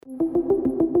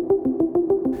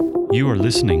You are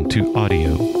listening to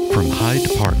audio from Hyde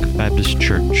Park Baptist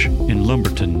Church in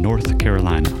Lumberton, North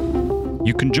Carolina.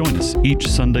 You can join us each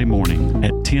Sunday morning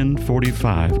at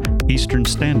 10:45 Eastern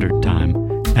Standard Time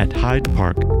at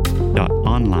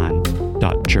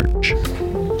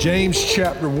hydepark.online.church. James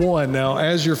chapter 1. Now,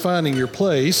 as you're finding your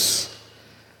place,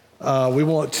 we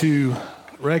want to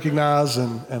recognize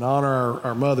and honor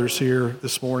our mothers here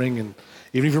this morning. And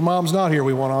even if your mom's not here,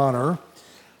 we want to honor her.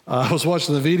 I was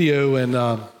watching the video,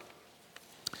 and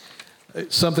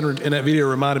something in that video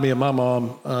reminded me of my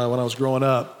mom when I was growing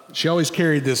up. She always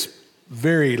carried this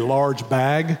very large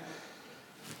bag.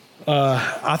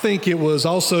 I think it was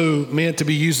also meant to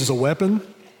be used as a weapon.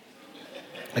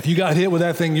 If you got hit with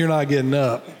that thing, you're not getting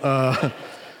up,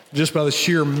 just by the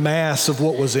sheer mass of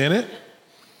what was in it.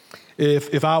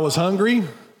 If I was hungry,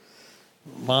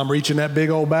 Mom reached in that big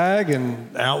old bag,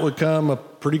 and out would come a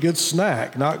pretty good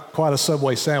snack. Not quite a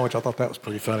Subway sandwich. I thought that was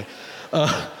pretty funny.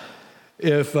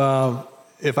 If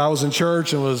I was in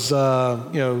church and was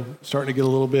starting to get a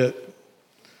little bit,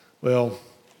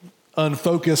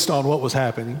 unfocused on what was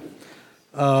happening,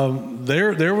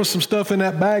 there was some stuff in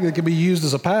that bag that could be used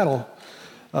as a paddle.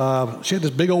 She had this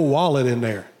big old wallet in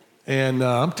there, and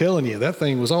I'm telling you, that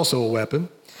thing was also a weapon.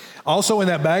 Also in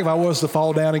that bag, if I was to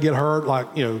fall down and get hurt,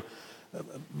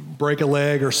 break a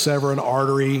leg or sever an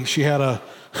artery, she had a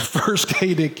first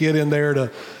aid kit in there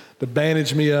to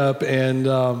bandage me up. And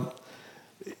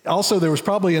also there was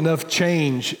probably enough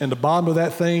change in the bottom of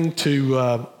that thing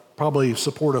to probably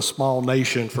support a small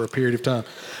nation for a period of time.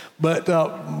 But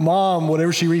Mom,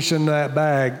 whatever she reached in that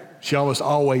bag, she almost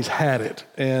always had it.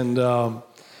 And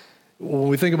when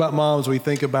we think about moms, we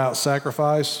think about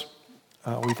sacrifice.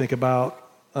 We think about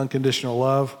unconditional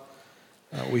love.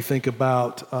 We think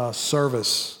about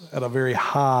service at a very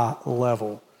high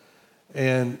level.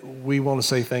 And we want to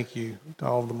say thank you to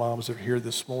all of the moms that are here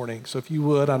this morning. So if you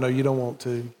would, I know you don't want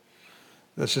to.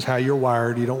 That's just how you're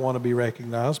wired. You don't want to be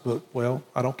recognized, but,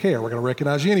 I don't care. We're going to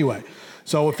recognize you anyway.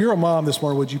 So if you're a mom this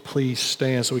morning, would you please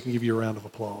stand so we can give you a round of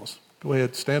applause? Go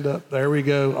ahead, stand up. There we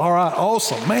go. All right,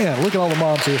 awesome. Man, look at all the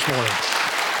moms here this morning.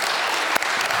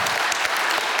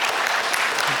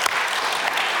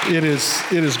 It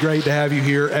is great to have you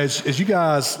here. As you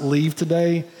guys leave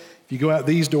today, if you go out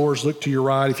these doors, look to your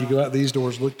right. If you go out these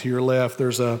doors, look to your left.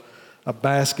 There's a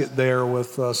basket there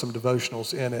with some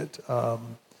devotionals in it that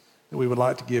we would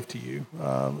like to give to you.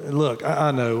 And look,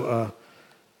 I know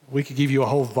we could give you a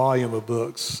whole volume of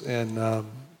books, and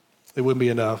it wouldn't be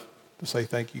enough to say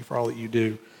thank you for all that you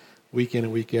do week in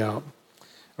and week out.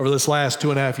 Over this last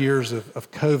 2.5 years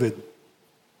of COVID,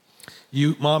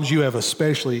 moms, you have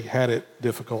especially had it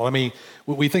difficult. I mean,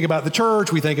 we think about the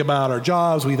church, we think about our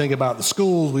jobs, we think about the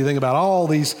schools, we think about all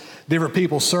these different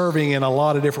people serving in a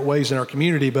lot of different ways in our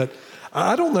community, but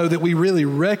I don't know that we really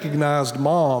recognized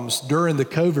moms during the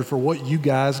COVID for what you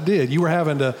guys did. You were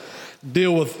having to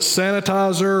deal with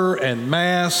sanitizer and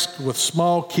masks with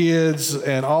small kids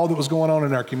and all that was going on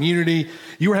in our community.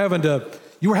 You were having to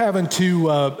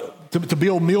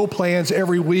build meal plans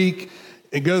every week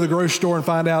and go to the grocery store and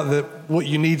find out that what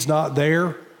you need's not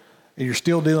there, and you're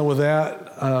still dealing with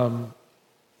that.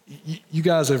 You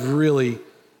guys have really,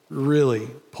 really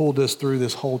pulled us through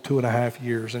this whole 2.5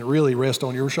 years, and it really rests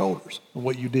on your shoulders and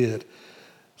what you did.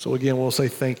 So again, we'll say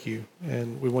thank you,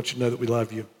 and we want you to know that we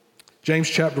love you. James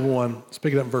chapter 1, let's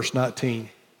pick it up in verse 19.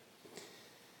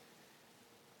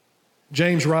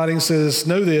 James writing says,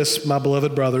 "Know this, my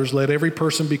beloved brothers, let every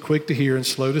person be quick to hear and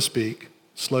slow to speak,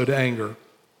 slow to anger.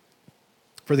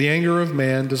 For the anger of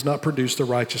man does not produce the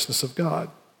righteousness of God.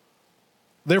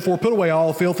 Therefore, put away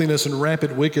all filthiness and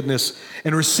rampant wickedness,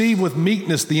 and receive with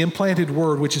meekness the implanted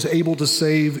word, which is able to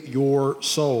save your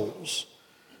souls.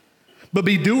 But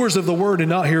be doers of the word and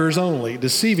not hearers only,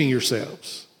 deceiving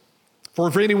yourselves. For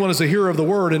if anyone is a hearer of the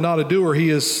word and not a doer, he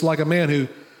is like a man who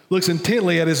looks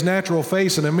intently at his natural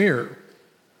face in a mirror.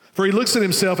 For he looks at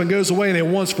himself and goes away and at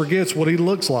once forgets what he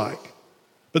looks like.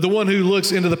 But the one who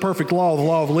looks into the perfect law, the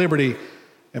law of liberty,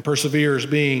 and perseveres,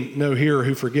 being no hearer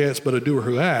who forgets, but a doer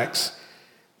who acts,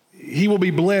 he will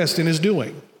be blessed in his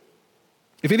doing.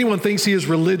 If anyone thinks he is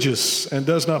religious and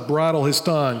does not bridle his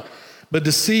tongue, but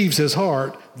deceives his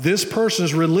heart, this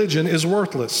person's religion is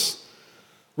worthless.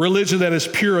 Religion that is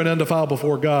pure and undefiled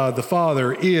before God, the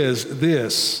Father, is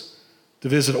this, to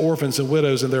visit orphans and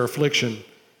widows in their affliction,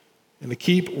 and to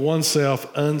keep oneself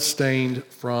unstained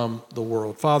from the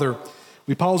world." Father,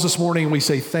 we pause this morning and we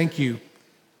say thank you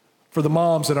for the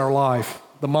moms in our life,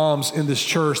 the moms in this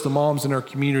church, the moms in our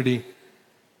community,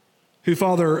 who,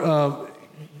 Father,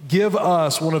 give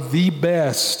us one of the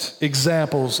best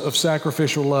examples of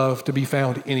sacrificial love to be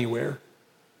found anywhere.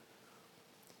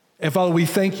 And Father, we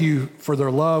thank you for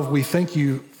their love. We thank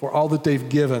you for all that they've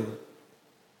given.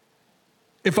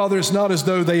 And Father, it's not as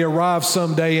though they arrive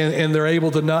someday and they're able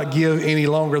to not give any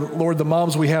longer. Lord, the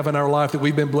moms we have in our life that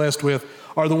we've been blessed with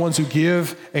are the ones who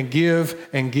give and give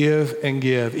and give and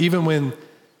give. Even when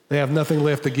they have nothing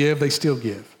left to give, they still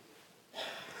give.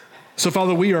 So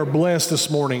Father, we are blessed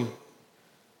this morning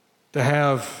to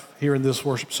have here in this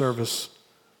worship service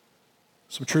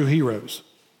some true heroes.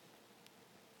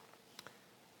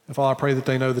 And Father, I pray that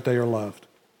they know that they are loved.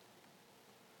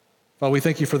 Father, we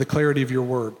thank you for the clarity of your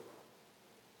word.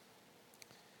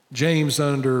 James,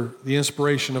 under the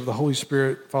inspiration of the Holy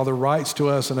Spirit, Father, writes to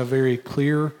us in a very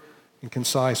clear and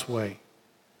concise way.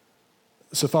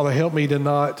 So, Father, help me to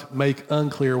not make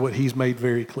unclear what he's made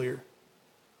very clear.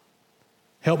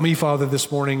 Help me, Father,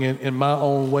 this morning in my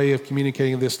own way of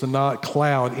communicating this to not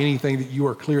cloud anything that you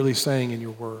are clearly saying in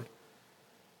your word.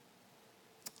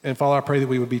 And, Father, I pray that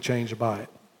we would be changed by it.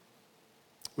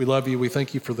 We love you. We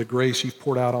thank you for the grace you've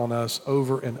poured out on us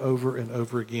over and over and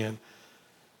over again.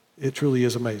 It truly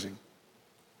is amazing.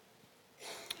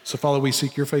 So, Father, we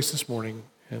seek your face this morning,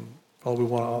 and, Father, we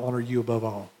want to honor you above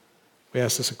all. We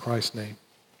ask this in Christ's name.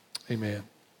 Amen.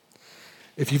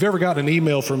 If you've ever gotten an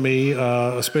email from me,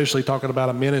 especially talking about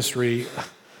a ministry,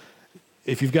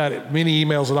 if you've got many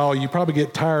emails at all, you probably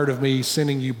get tired of me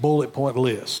sending you bullet point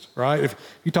list, right? If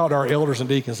you talk to our elders and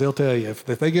deacons, they'll tell you, if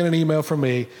they get an email from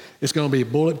me, it's going to be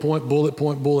bullet point, bullet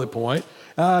point, bullet point.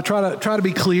 Try to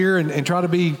be clear and try to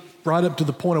be right up to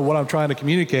the point of what I'm trying to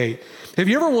communicate. Have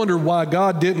you ever wondered why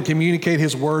God didn't communicate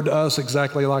his word to us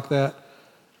exactly like that?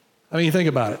 I mean, think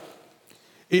about it.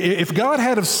 If God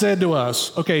had have said to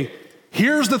us, okay,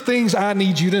 here's the things I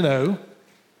need you to know.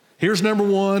 Here's number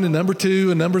 1 and number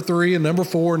 2 and number 3 and number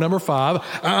 4 and number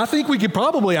 5. I think we could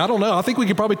probably, I think we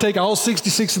could probably take all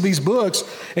 66 of these books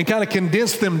and kind of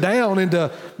condense them down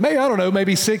into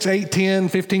maybe 6, 8, 10,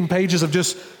 15 pages of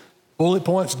just bullet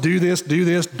points. Do this,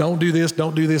 don't do this,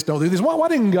 don't do this, don't do this. Why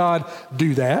didn't God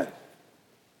do that?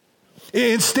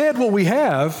 Instead, what we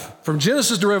have from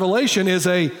Genesis to Revelation is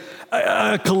a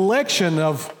collection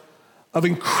of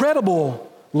incredible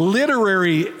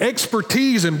literary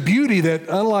expertise and beauty that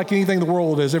unlike anything the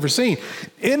world has ever seen.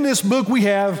 In this book, we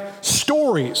have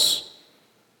stories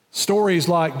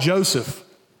like Joseph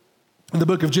in the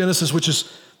book of Genesis, which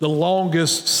is the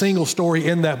longest single story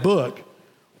in that book.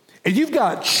 And you've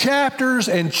got chapters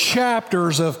and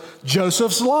chapters of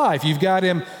Joseph's life. You've got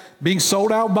him being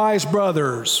sold out by his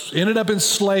brothers, ended up in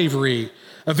slavery,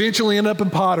 eventually ended up in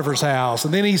Potiphar's house,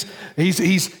 and then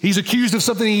he's accused of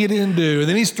something he didn't do, and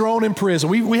then he's thrown in prison.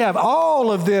 We have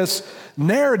all of this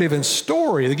narrative and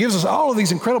story that gives us all of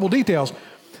these incredible details.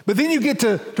 But then you get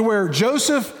to where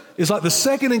Joseph is like the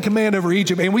second in command over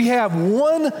Egypt, and we have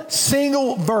one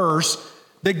single verse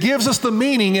that gives us the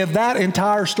meaning of that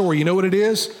entire story. You know what it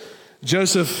is?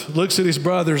 Joseph looks at his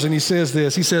brothers and he says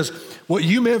this. He says, what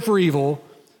you meant for evil,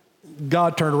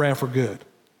 God turned around for good.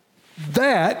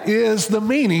 That is the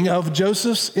meaning of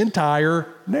Joseph's entire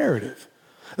narrative.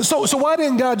 So why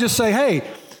didn't God just say, hey,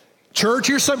 church,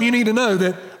 here's something you need to know,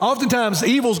 that oftentimes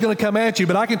evil is going to come at you,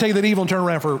 but I can tell you that evil and turn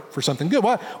around for something good.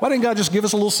 Why didn't God just give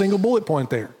us a little single bullet point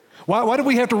there? Why did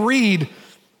we have to read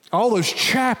all those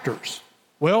chapters?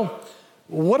 Well,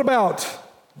 what about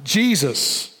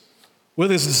Jesus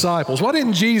with his disciples? Why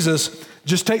didn't Jesus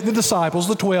just take the disciples,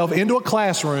 the 12, into a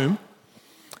classroom?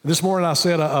 This morning I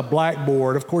said a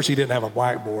blackboard. Of course he didn't have a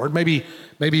blackboard. Maybe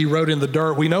he wrote in the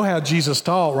dirt. We know how Jesus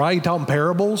taught, right? He taught in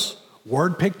parables,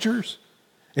 word pictures.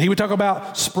 And he would talk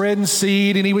about spreading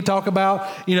seed, and he would talk about,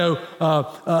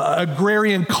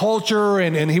 agrarian culture,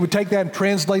 and he would take that and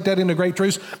translate that into great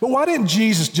truths. But why didn't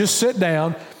Jesus just sit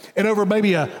down and over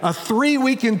maybe a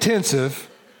 3-week intensive,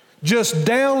 just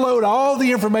download all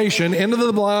the information into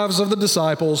the lives of the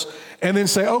disciples and then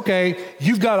say, okay,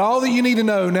 you've got all that you need to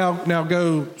know, now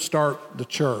go start the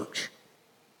church?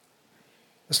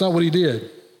 That's not what he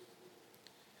did.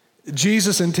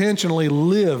 Jesus intentionally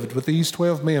lived with these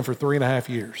 12 men for 3.5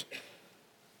 years.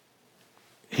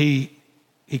 He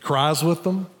cries with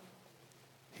them.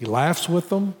 He laughs with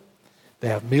them. They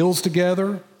have meals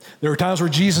together. There are times where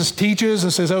Jesus teaches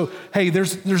and says, oh, hey,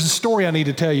 there's a story I need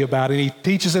to tell you about. And he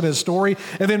teaches it in a story.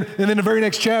 And then the very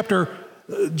next chapter,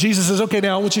 Jesus says, okay,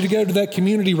 now I want you to go to that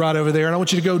community right over there, and I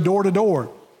want you to go door to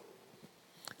door.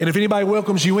 And if anybody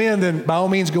welcomes you in, then by all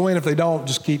means go in. If they don't,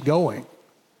 just keep going.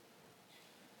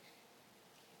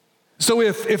 So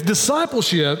if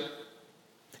discipleship,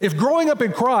 if growing up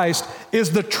in Christ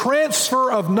is the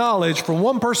transfer of knowledge from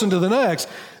one person to the next,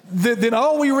 then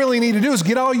all we really need to do is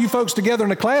get all you folks together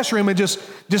in a classroom and just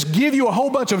give you a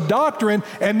whole bunch of doctrine,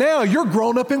 and now you're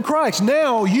grown up in Christ.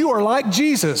 Now you are like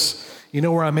Jesus. You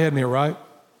know where I'm heading here, right?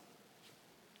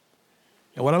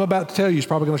 And what I'm about to tell you is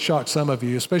probably going to shock some of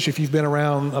you, especially if you've been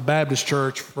around a Baptist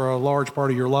church for a large part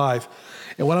of your life.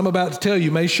 And what I'm about to tell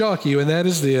you may shock you, and that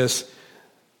is this,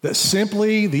 that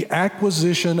simply the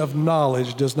acquisition of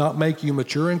knowledge does not make you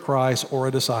mature in Christ or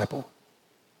a disciple.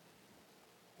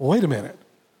 Well, wait a minute.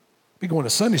 I've been going to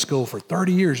Sunday school for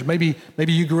 30 years. Maybe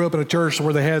you grew up in a church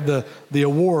where they had the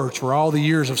awards for all the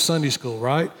years of Sunday school,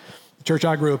 right? The church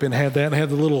I grew up in had that, and had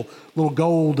the little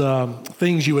gold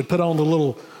things you would put on the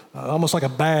little, almost like a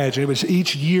badge. It was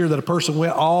each year that a person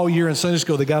went all year in Sunday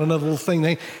school, they got another little thing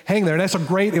they hang there. And that's a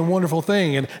great and wonderful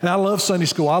thing. And I love Sunday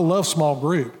school. I love small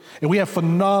group. And we have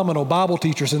phenomenal Bible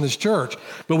teachers in this church.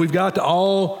 But we've got to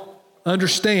all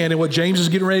understand, and what James is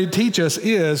getting ready to teach us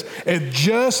is,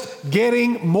 just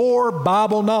getting more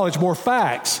Bible knowledge, more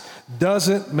facts,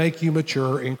 doesn't make you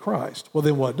mature in Christ. Well,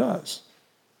 then what does?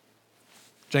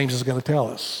 James is going to tell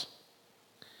us.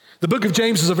 The book of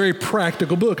James is a very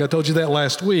practical book. I told you that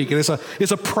last week. And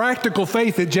it's a practical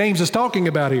faith that James is talking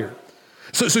about here.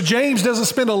 So James doesn't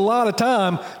spend a lot of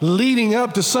time leading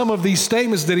up to some of these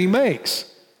statements that he makes.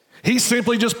 He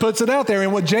simply just puts it out there.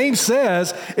 And what James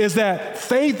says is that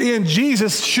faith in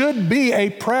Jesus should be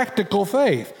a practical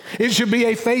faith. It should be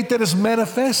a faith that is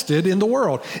manifested in the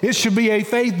world. It should be a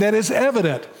faith that is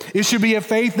evident. It should be a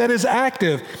faith that is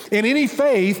active. And any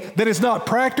faith that is not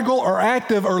practical or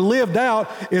active or lived out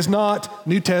is not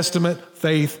New Testament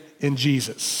faith in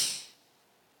Jesus.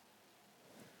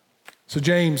 So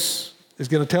James is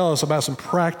going to tell us about some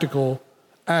practical,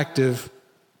 active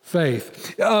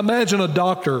faith. Imagine a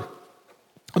doctor,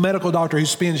 a medical doctor who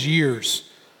spends years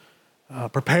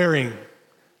preparing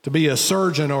to be a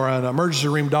surgeon or an emergency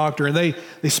room doctor, and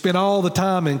they spend all the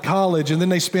time in college, and then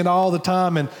they spend all the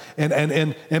time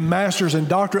in master's and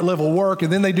doctorate level work,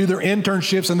 and then they do their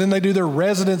internships, and then they do their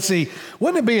residency.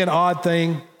 Wouldn't it be an odd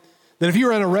thing that if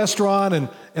you're in a restaurant and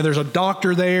there's a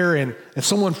doctor there and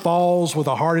someone falls with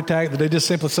a heart attack, that they just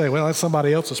simply say, well, that's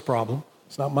somebody else's problem.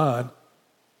 It's not mine.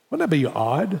 Wouldn't that be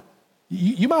odd?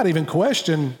 You might even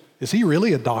question, is he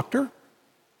really a doctor?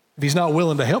 If he's not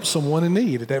willing to help someone in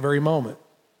need at that very moment.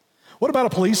 What about a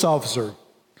police officer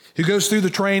who goes through the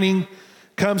training,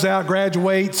 comes out,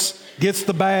 graduates, gets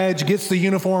the badge, gets the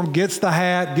uniform, gets the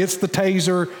hat, gets the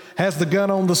taser, has the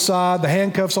gun on the side, the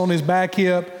handcuffs on his back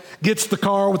hip, gets the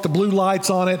car with the blue lights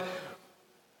on it.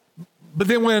 But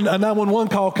then when a 911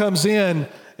 call comes in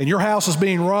and your house is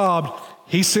being robbed,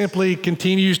 he simply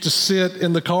continues to sit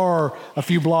in the car a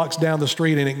few blocks down the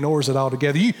street and ignores it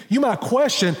altogether. You might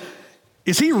question,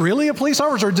 is he really a police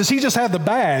officer, or does he just have the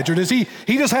badge, or does he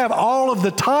just have all of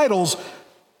the titles,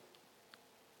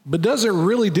 but doesn't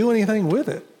really do anything with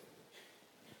it?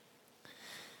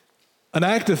 An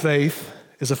active faith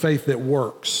is a faith that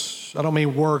works. I don't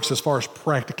mean works as far as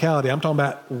practicality. I'm talking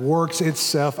about works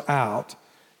itself out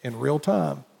in real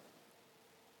time,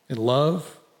 in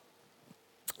love,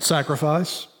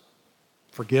 sacrifice,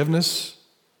 forgiveness.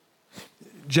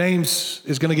 James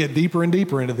is going to get deeper and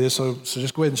deeper into this, so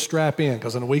just go ahead and strap in,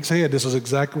 because in the weeks ahead, this is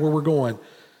exactly where we're going.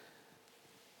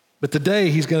 But today,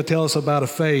 he's going to tell us about a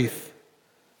faith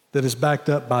that is backed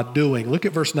up by doing. Look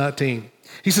at verse 19.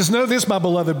 He says, know this, my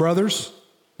beloved brothers.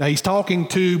 Now, he's talking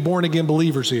to born-again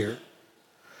believers here.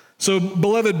 So,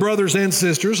 beloved brothers and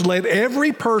sisters, let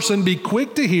every person be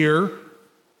quick to hear,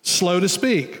 slow to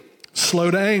speak,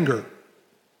 slow to anger.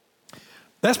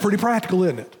 That's pretty practical,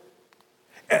 isn't it?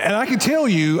 And I can tell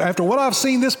you, after what I've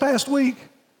seen this past week,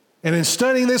 and in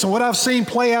studying this and what I've seen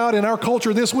play out in our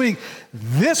culture this week,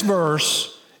 this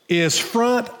verse is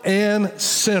front and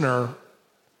center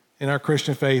in our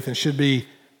Christian faith and should be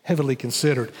heavily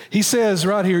considered. He says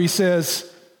right here, he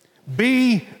says,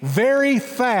 be very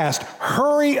fast,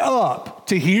 hurry up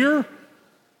to hear,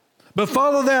 but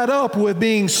follow that up with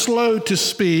being slow to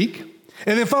speak,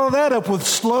 and then follow that up with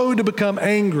slow to become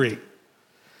angry.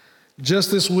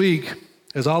 Just this week,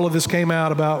 as all of this came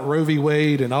out about Roe v.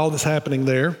 Wade and all that's happening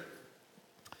there,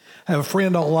 I have a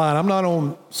friend online. I'm not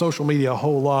on social media a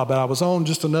whole lot, but I was on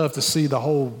just enough to see the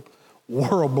whole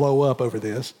world blow up over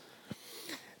this.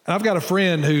 And I've got a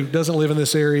friend who doesn't live in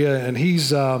this area, and he's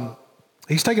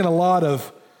taken a lot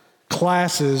of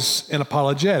classes in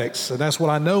apologetics, and that's what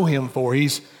I know him for.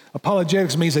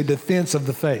 Apologetics means a defense of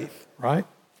the faith, right?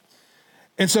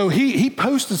 And so he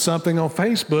posted something on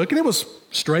Facebook, and it was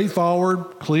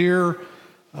straightforward, clear,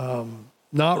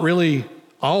 not really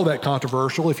all that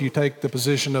controversial if you take the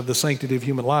position of the sanctity of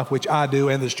human life, which I do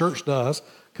and this church does.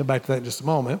 Come back to that in just a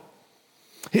moment.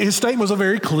 His statement was a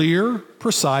very clear,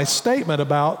 precise statement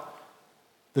about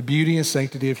the beauty and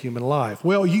sanctity of human life.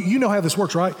 Well, you know how this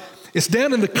works, right? It's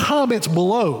down in the comments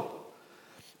below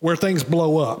where things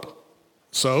blow up.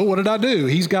 So what did I do?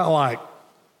 He's got like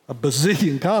a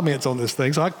bazillion comments on this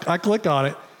thing. So I click on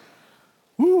it.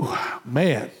 Whew,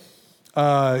 man,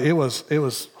 it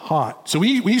was hot. So when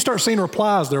you start seeing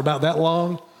replies, they're about that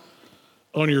long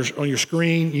on your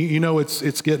screen. You know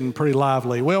it's getting pretty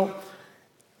lively. Well,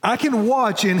 I can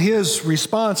watch in his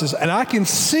responses, and I can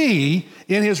see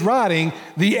in his writing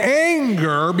the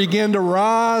anger begin to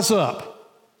rise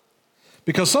up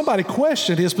because somebody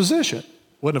questioned his position.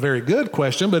 Wasn't a very good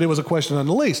question, but it was a question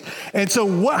nonetheless. And so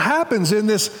what happens in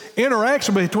this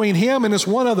interaction between him and this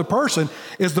one other person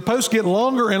is the posts get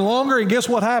longer and longer, and guess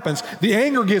what happens? The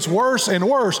anger gets worse and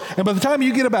worse, and by the time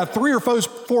you get about 3 or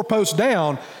 4 posts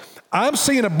down, I'm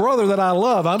seeing a brother that I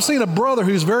love. I'm seeing a brother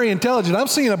who's very intelligent. I'm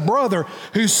seeing a brother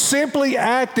who's simply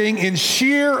acting in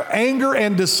sheer anger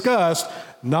and disgust,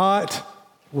 not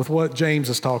with what James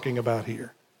is talking about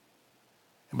here.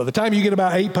 And by the time you get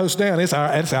about 8 posts down, it's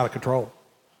out of control.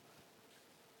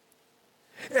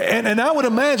 And I would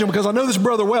imagine, because I know this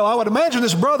brother well, I would imagine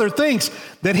this brother thinks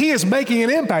that he is making an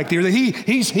impact here, that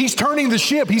he's turning the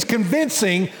ship, he's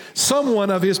convincing someone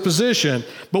of his position.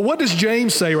 But what does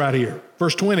James say right here?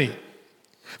 Verse 20.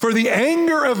 For the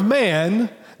anger of man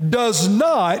does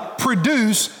not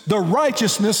produce the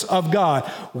righteousness of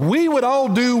God. We would all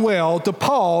do well to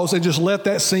pause and just let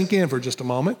that sink in for just a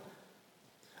moment.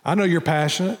 I know you're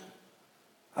passionate.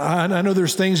 I know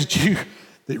there's things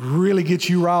that really get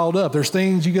you riled up. There's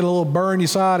things you get a little burn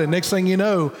inside, and next thing you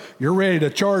know, you're ready to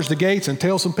charge the gates and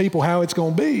tell some people how it's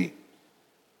going to be.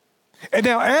 And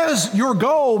now as your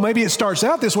goal, maybe it starts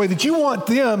out this way, that you want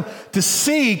them to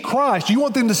see Christ. You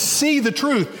want them to see the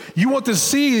truth. You want them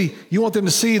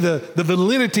to see the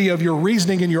validity of your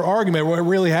reasoning and your argument. What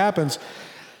really happens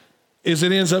is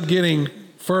it ends up getting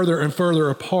further and further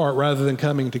apart rather than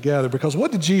coming together. Because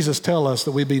what did Jesus tell us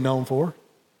that we'd be known for?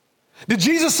 Did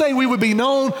Jesus say we would be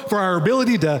known for our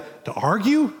ability to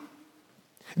argue?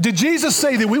 Did Jesus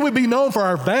say that we would be known for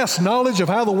our vast knowledge of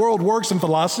how the world works in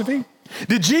philosophy?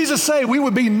 Did Jesus say we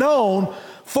would be known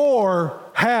for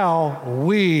how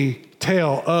we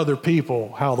tell other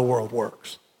people how the world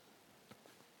works?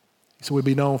 He said we'd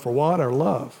be known for what? Our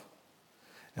love.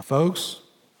 Now, folks,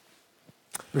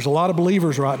 there's a lot of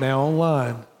believers right now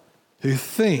online who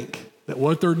think that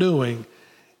what they're doing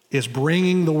is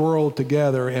bringing the world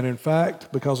together, and in fact,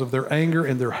 because of their anger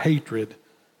and their hatred,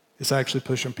 it's actually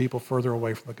pushing people further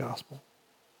away from the gospel.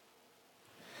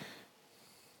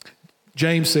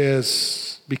 James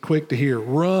says, be quick to hear,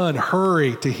 run,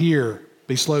 hurry to hear,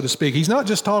 be slow to speak. He's not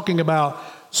just talking about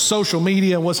social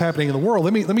media and what's happening in the world.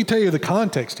 Let me tell you the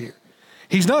context here.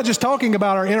 He's not just talking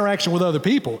about our interaction with other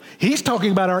people. He's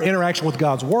talking about our interaction with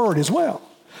God's word as well.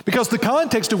 Because the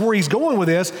context of where he's going with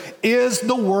this is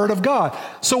the word of God.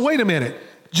 So wait a minute.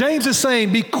 James is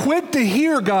saying, be quick to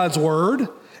hear God's word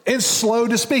and slow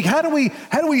to speak. How do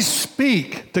we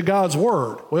speak to God's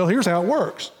word? Well, here's how it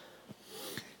works.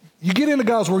 You get into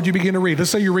God's word, you begin to read.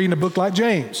 Let's say you're reading a book like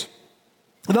James.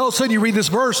 And all of a sudden you read this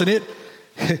verse and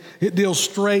it deals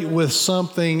straight with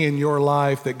something in your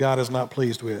life that God is not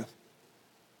pleased with.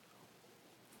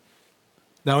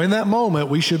 Now in that moment,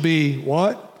 we should be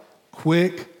what?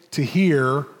 Quick to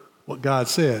hear what God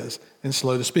says and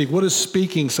slow to speak. What does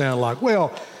speaking sound like?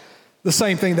 Well, the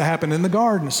same thing that happened in the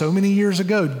garden so many years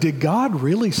ago. Did God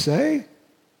really say?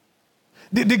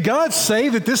 Did God say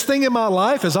that this thing in my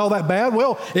life is all that bad?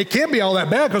 Well, it can't be all that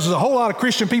bad because there's a whole lot of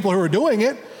Christian people who are doing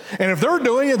it. And if they're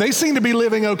doing it, they seem to be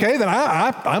living okay, then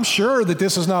I'm sure that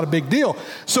this is not a big deal.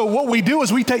 So what we do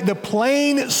is we take the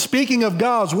plain speaking of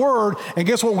God's word, and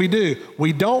guess what we do?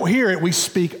 We don't hear it, we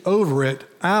speak over it,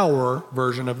 our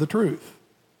version of the truth.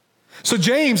 So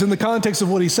James, in the context of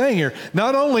what he's saying here,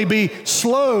 not only be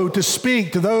slow to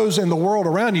speak to those in the world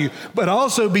around you, but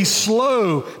also be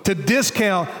slow to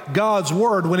discount God's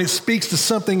word when it speaks to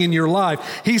something in your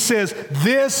life. He says,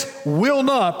 this will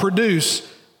not produce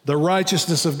the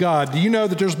righteousness of God. Do you know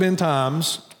that there's been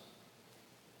times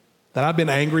that I've been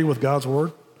angry with God's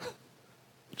word?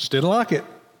 Just didn't like it.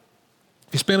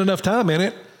 If you spend enough time in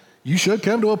it, you should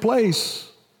come to a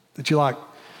place that you're like,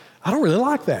 I don't really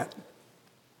like that.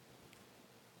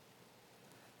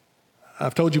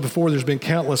 I've told you before, there's been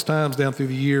countless times down through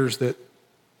the years that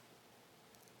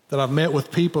I've met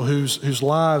with people whose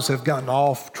lives have gotten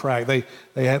off track. They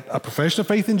had a profession of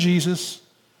faith in Jesus,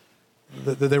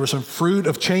 that there was some fruit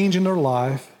of change in their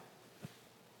life.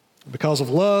 Because of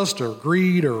lust or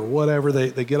greed or whatever,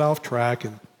 they get off track.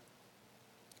 And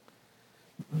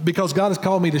because God has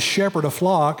called me to shepherd a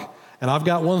flock, and I've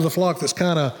got one of the flock that's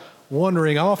kind of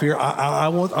wandering off here, I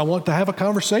want to have a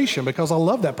conversation because I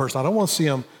love that person. I don't want to see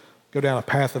them go down a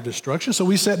path of destruction. So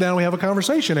we sat down and we have a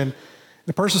conversation. And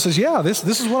The person says, yeah, this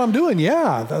is what I'm doing.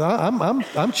 Yeah,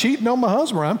 I'm cheating on my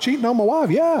husband, or I'm cheating on my wife.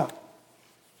 Yeah.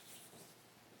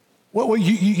 Well,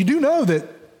 you do know that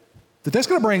that's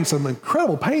going to bring some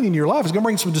incredible pain in your life. It's going to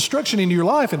bring some destruction into your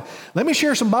life. And let me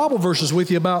share some Bible verses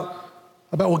with you about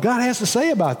what God has to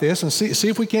say about this, and see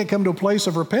if we can't come to a place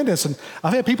of repentance. And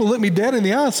I've had people look me dead in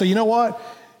the eye and say, you know what?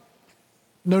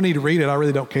 No need to read it. I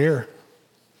really don't care.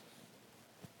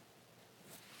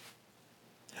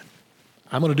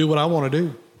 I'm going to do what I want to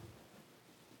do.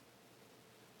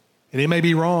 And it may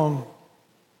be wrong,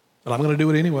 but I'm going to do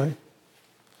it anyway.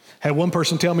 Had one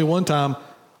person tell me one time,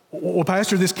 well,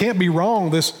 Pastor, this can't be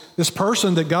wrong. This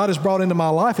person that God has brought into my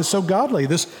life is so godly.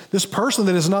 This person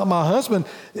that is not my husband,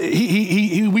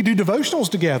 we do devotionals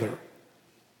together.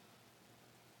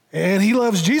 And he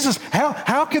loves Jesus.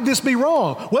 How could this be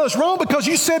wrong? Well, it's wrong because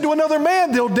you said to another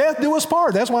man, till death do us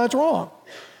part. That's why it's wrong.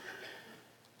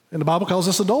 And the Bible calls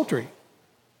this adultery.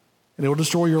 And it will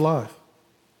destroy your life.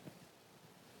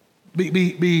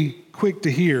 Be quick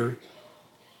to hear,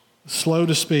 slow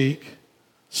to speak,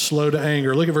 slow to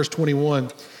anger. Look at verse 21.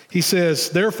 He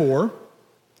says, therefore,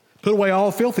 put away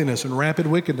all filthiness and rampant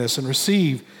wickedness, and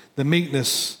receive with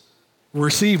meekness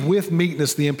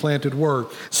the implanted word.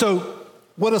 So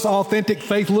what does authentic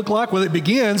faith look like? Well, it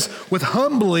begins with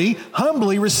humbly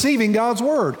receiving God's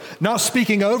word. Not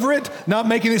speaking over it, not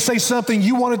making it say something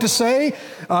you wanted to say,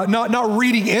 not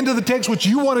reading into the text what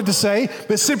you wanted to say,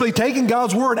 but simply taking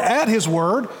God's word at his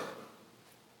word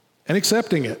and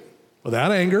accepting it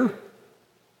without anger.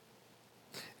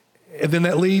 And then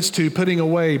that leads to putting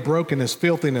away brokenness,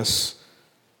 filthiness,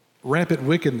 rampant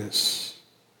wickedness.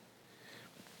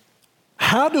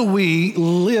 How do we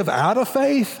live out of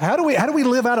faith? How do we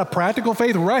live out of practical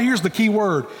faith? Right here's the key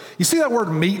word. You see that word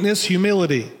meekness,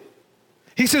 humility.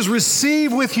 He says,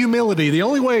 receive with humility. The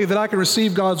only way that I can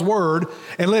receive God's word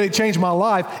and let it change my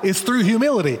life is through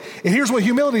humility. And here's what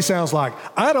humility sounds like.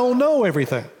 I don't know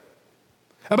everything.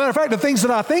 As a matter of fact, the things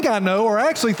that I think I know are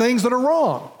actually things that are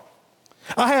wrong.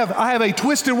 I have a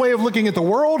twisted way of looking at the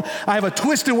world. I have a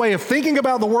twisted way of thinking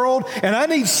about the world, and I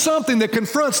need something that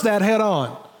confronts that head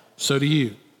on. So do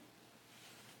you.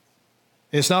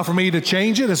 It's not for me to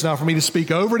change it. It's not for me to speak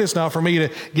over it. It's not for me to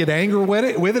get angry with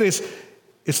it.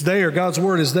 It's there. God's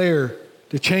word is there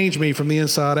to change me from the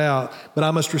inside out, but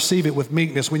I must receive it with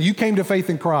meekness. When you came to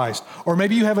faith in Christ, or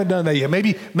maybe you haven't done that yet,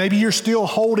 maybe you're still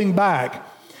holding back.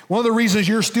 One of the reasons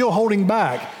you're still holding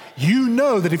back, you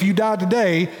know that if you died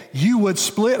today, you would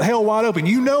split hell wide open.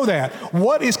 You know that.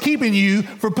 What is keeping you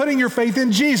from putting your faith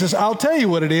in Jesus? I'll tell you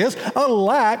what it is. A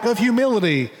lack of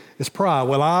humility. It's pride.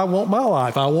 Well, I want my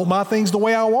life. I want my things the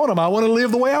way I want them. I want to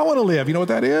live the way I want to live. You know what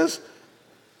that is?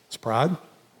 It's pride.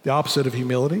 The opposite of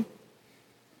humility.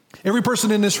 Every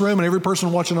person in this room and every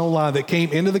person watching online that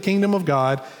came into the kingdom of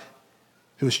God,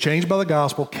 who was changed by the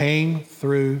gospel, came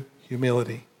through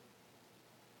humility.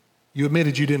 You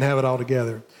admitted you didn't have it all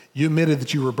together. You admitted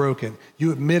that you were broken.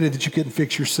 You admitted that you couldn't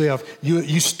fix yourself.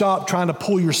 You stopped trying to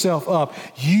pull yourself up.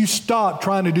 You stopped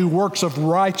trying to do works of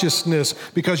righteousness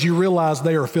because you realized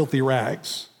they are filthy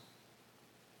rags.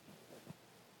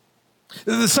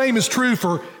 The same is true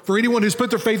for anyone who's put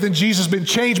their faith in Jesus, been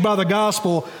changed by the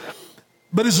gospel,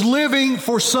 but is living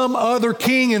for some other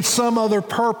king and some other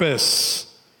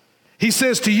purpose. He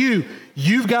says to you,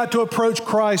 you've got to approach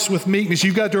Christ with meekness.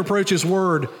 You've got to approach his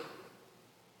word,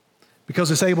 because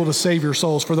it's able to save your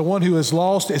souls. For the one who is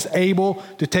lost is able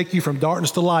to take you from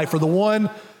darkness to light. For the one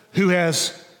who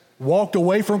has walked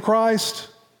away from Christ,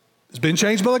 has been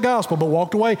changed by the gospel, but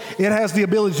walked away, it has the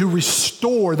ability to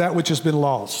restore that which has been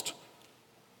lost.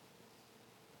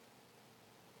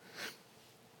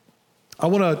 I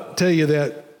want to tell you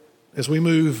that as we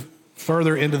move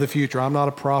further into the future, I'm not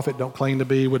a prophet, don't claim to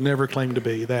be, would never claim to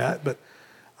be that, but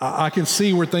I can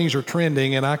see where things are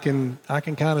trending, and I can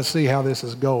kind of see how this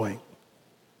is going.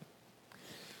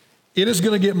 It is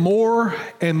going to get more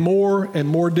and more and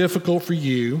more difficult for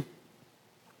you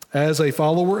as a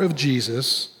follower of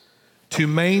Jesus to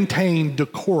maintain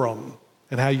decorum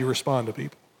in how you respond to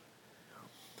people.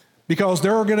 Because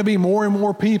there are going to be more and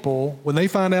more people, when they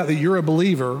find out that you're a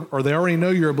believer, or they already know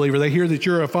you're a believer, they hear that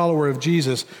you're a follower of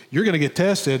Jesus, you're going to get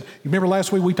tested. You remember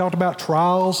last week we talked about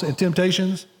trials and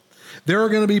temptations? There are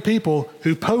going to be people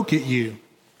who poke at you.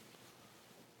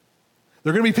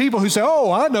 There are going to be people who say,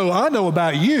 oh, I know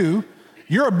about you.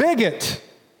 You're a bigot.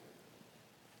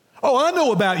 Oh, I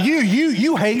know about you.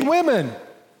 You hate women.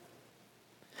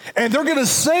 And they're going to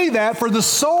say that for the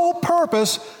sole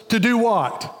purpose to do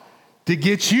what? To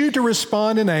get you to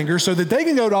respond in anger so that they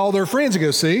can go to all their friends and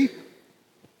go, see,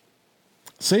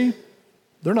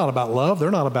 they're not about love.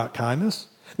 They're not about kindness.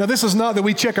 Now, this is not that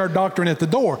we check our doctrine at the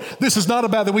door. This is not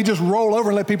about that we just roll over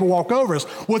and let people walk over us.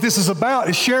 What this is about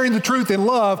is sharing the truth in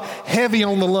love, heavy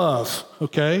on the love,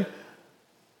 okay?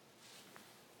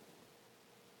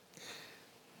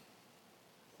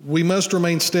 We must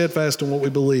remain steadfast in what we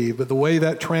believe, but the way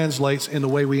that translates in the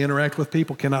way we interact with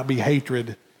people cannot be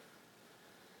hatred.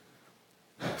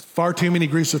 Far too many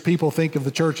groups of people think of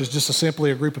the church as just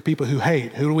simply a group of people who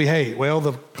hate. Who do we hate? Well,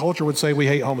 the culture would say we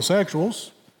hate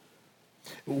homosexuals.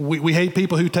 We hate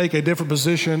people who take a different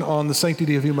position on the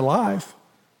sanctity of human life.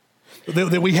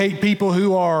 That we hate people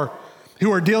who are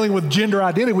dealing with gender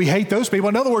identity. We hate those people.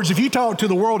 In other words, if you talk to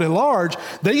the world at large,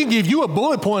 they can give you a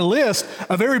bullet point list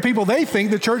of every people they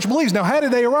think the church believes. Now, how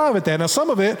did they arrive at that? Now,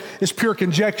 some of it is pure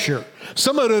conjecture.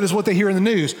 Some of it is what they hear in the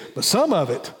news. But some of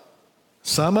it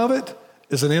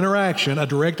is an interaction, a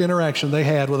direct interaction they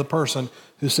had with a person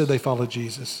who said they followed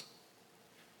Jesus.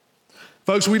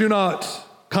 Folks, we do not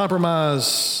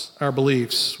compromise our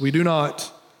beliefs. We do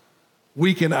not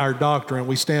weaken our doctrine.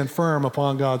 We stand firm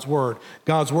upon God's word.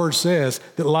 God's word says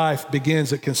that life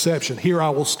begins at conception. Here I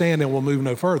will stand and will move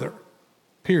no further,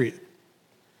 period.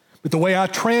 But the way I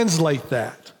translate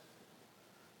that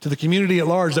to the community at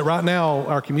large, that right now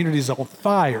our community is on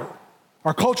fire.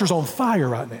 Our culture's on fire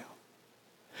right now.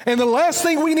 And the last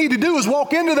thing we need to do is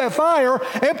walk into that fire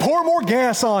and pour more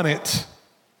gas on it.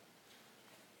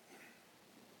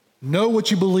 Know what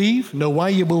you believe, know why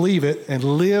you believe it, and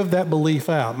live that belief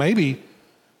out. Maybe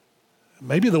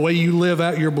the way you live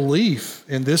out your belief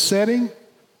in this setting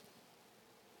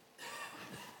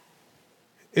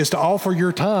is to offer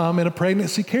your time in a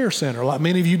pregnancy care center, like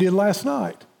many of you did last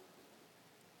night.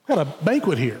 We had a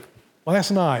banquet here last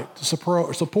night to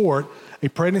support a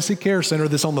pregnancy care center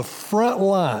that's on the front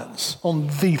lines,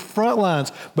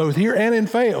 both here and in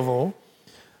Fayetteville,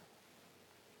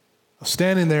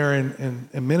 standing there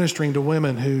and ministering to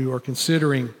women who are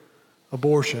considering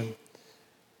abortion.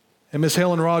 And Miss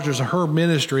Helen Rogers, her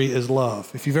ministry is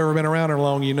love. If you've ever been around her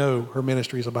long, you know her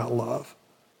ministry is about love.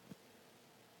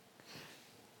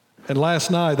 And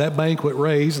last night, that banquet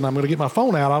raised, and I'm going to get my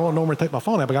phone out. I don't normally take my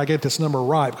phone out, but I get this number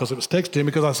right because it was texted to me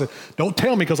because I said, don't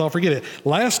tell me because I'll forget it.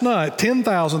 Last night,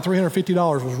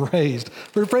 $10,350 was raised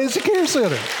for the Pregnancy Care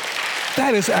Center.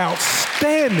 That is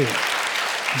outstanding.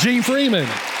 Gene Freeman.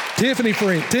 Tiffany,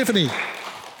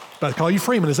 but I call you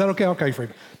Freeman. Is that okay? I'll call you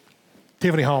Freeman.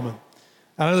 Tiffany Hallman.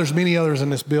 I know there's many others in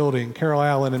this building, Carol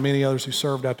Allen and many others who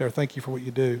served out there. Thank you for what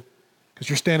you do because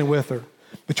you're standing with her,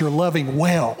 but you're loving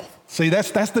well. See,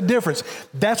 that's the difference.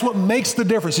 That's what makes the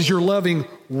difference is you're loving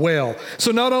well.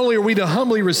 So not only are we to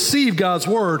humbly receive God's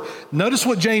word, notice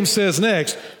what James says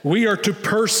next. We are to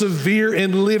persevere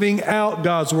in living out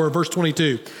God's word. Verse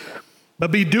 22,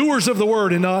 but be doers of the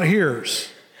word and not hearers.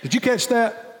 Did you catch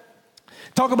that?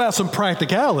 Talk about some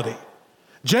practicality.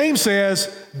 James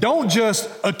says, don't just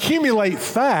accumulate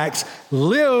facts,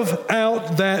 live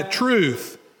out that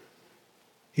truth.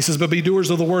 He says, but be doers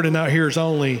of the word and not hearers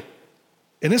only.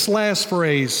 And this last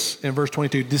phrase in verse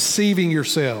 22, deceiving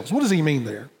yourselves. What does he mean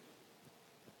there?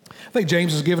 I think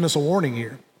James has given us a warning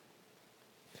here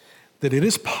that it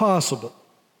is possible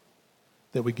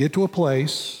that we get to a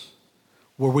place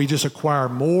where we just acquire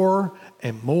more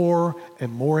and more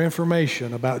and more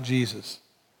information about Jesus.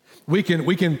 We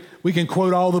can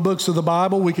quote all the books of the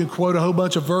Bible. We can quote a whole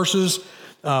bunch of verses.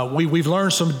 We've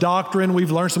learned some doctrine.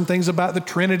 We've learned some things about the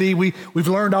Trinity. We've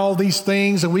learned all these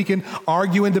things, and we can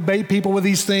argue and debate people with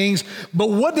these things. But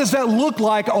what does that look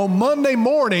like on Monday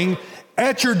morning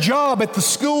at your job, at the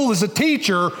school as a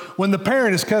teacher, when the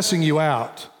parent is cussing you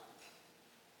out?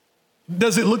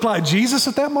 Does it look like Jesus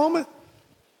at that moment?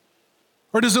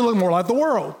 Or does it look more like the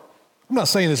world? I'm not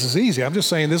saying this is easy. I'm just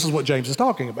saying this is what James is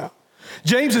talking about.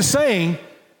 James is saying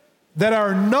that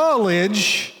our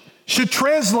knowledge should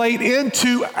translate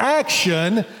into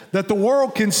action that the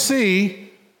world can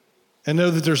see and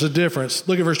know that there's a difference.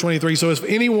 Look at verse 23. So if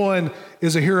anyone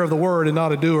is a hearer of the word and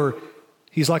not a doer,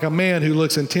 he's like a man who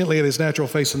looks intently at his natural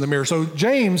face in the mirror. So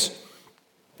James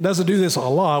doesn't do this a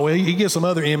lot. Well, he gives some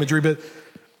other imagery, but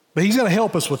he's going to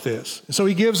help us with this. And so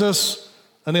he gives us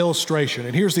an illustration.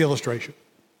 And here's the illustration.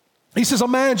 He says,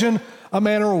 imagine a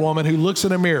man or a woman who looks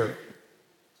in a mirror.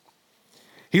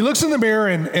 He looks in the mirror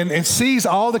and sees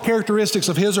all the characteristics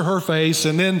of his or her face,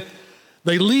 and then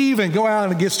they leave and go out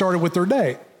and get started with their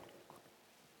day.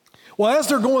 Well, as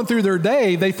they're going through their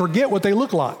day, they forget what they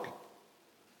look like.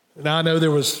 Now, I know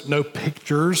there was no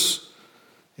pictures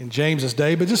in James's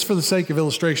day, but just for the sake of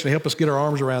illustration, to help us get our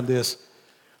arms around this,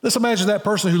 let's imagine that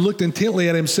person who looked intently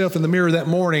at himself in the mirror that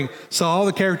morning, saw all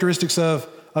the characteristics of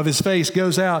his face,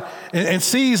 goes out and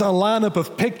sees a lineup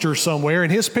of pictures somewhere,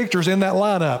 and his picture's in that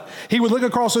lineup. He would look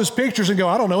across those pictures and go,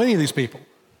 I don't know any of these people.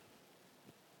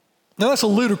 Now, that's a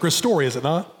ludicrous story, is it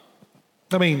not?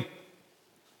 I mean,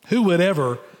 who would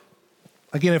ever,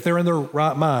 again, if they're in their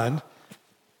right mind,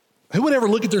 who would ever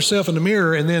look at themselves in the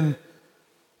mirror and then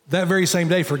that very same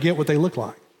day forget what they look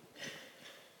like?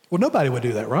 Well, nobody would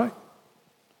do that, right?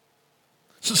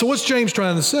 So what's James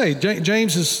trying to say?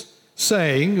 James is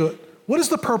saying, what is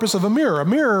the purpose of a mirror? A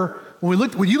mirror,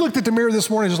 when you looked at the mirror this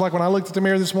morning, just like when I looked at the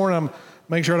mirror this morning, I'm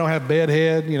making sure I don't have bad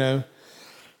head, you know.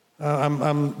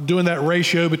 I'm doing that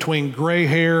ratio between gray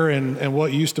hair and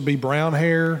what used to be brown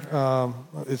hair.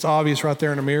 It's obvious right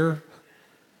there in the mirror.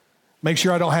 Make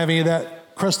sure I don't have any of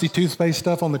that crusty toothpaste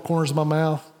stuff on the corners of my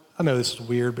mouth. I know this is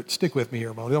weird, but stick with me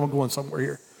here a moment. I'm going somewhere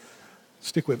here.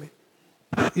 Stick with me.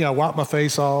 You know, wipe my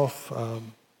face off.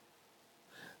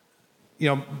 You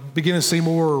know, begin to see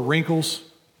more wrinkles.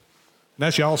 And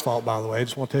that's y'all's fault, by the way. I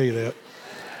just want to tell you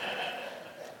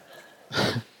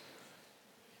that.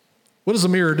 What does a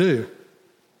mirror do?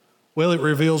 Well, it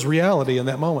reveals reality in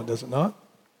that moment, does it not?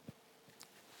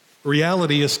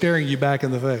 Reality is staring you back in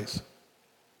the face.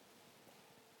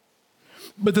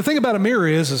 But the thing about a mirror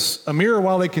is a mirror,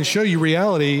 while it can show you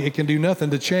reality, it can do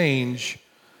nothing to change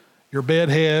your bed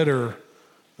head or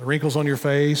the wrinkles on your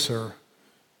face or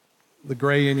the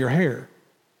gray in your hair.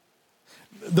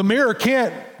 The mirror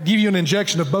can't give you an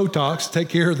injection of Botox to take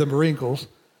care of the wrinkles.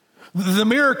 The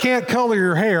mirror can't color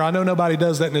your hair. I know nobody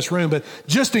does that in this room, but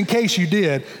just in case you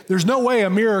did, there's no way a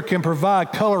mirror can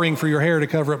provide coloring for your hair to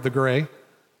cover up the gray.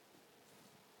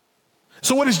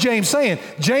 So what is James saying?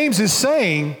 James is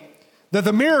saying that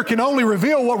the mirror can only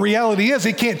reveal what reality is.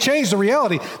 It can't change the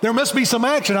reality. There must be some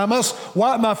action. I must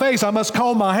wipe my face. I must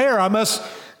comb my hair. I must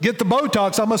get the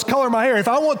Botox. I must color my hair. If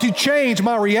I want to change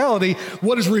my reality,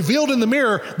 what is revealed in the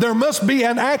mirror, there must be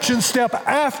an action step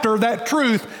after that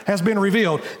truth has been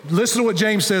revealed. Listen to what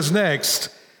James says next.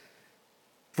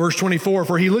 Verse 24,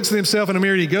 for he looks at himself in the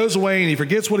mirror, he goes away and he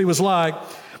forgets what he was like.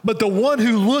 But the one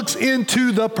who looks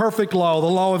into the perfect law, the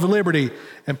law of liberty,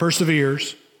 and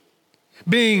perseveres,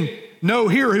 being no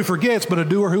hearer who forgets, but a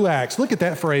doer who acts. Look at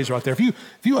that phrase right there.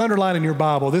 If you underline in your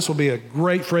Bible, this will be a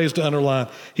great phrase to underline.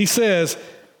 He says,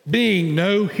 being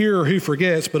no hearer who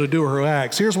forgets, but a doer who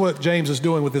acts. Here's what James is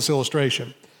doing with this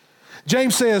illustration.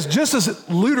 James says, just as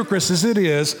ludicrous as it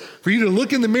is for you to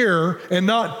look in the mirror and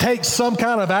not take some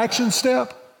kind of action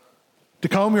step to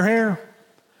comb your hair,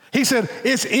 he said,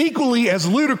 it's equally as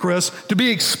ludicrous to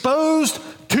be exposed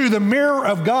to the mirror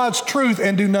of God's truth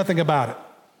and do nothing about it.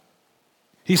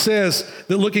 He says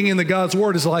that looking into God's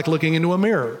word is like looking into a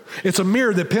mirror. It's a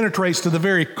mirror that penetrates to the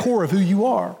very core of who you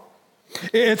are.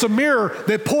 It's a mirror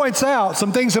that points out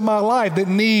some things in my life that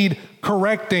need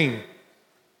correcting.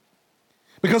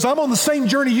 Because I'm on the same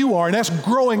journey you are, and that's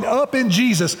growing up in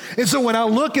Jesus. And so when I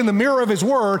look in the mirror of his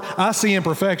word, I see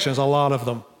imperfections, a lot of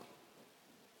them.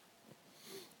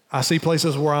 I see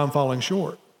places where I'm falling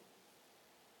short.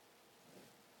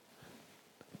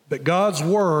 But God's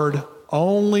word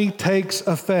only takes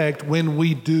effect when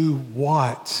we do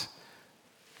what?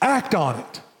 Act on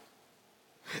it.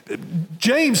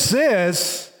 James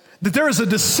says that there is a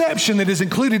deception that is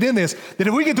included in this, that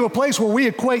if we get to a place where we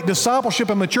equate discipleship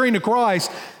and maturing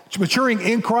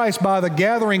in Christ by the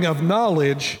gathering of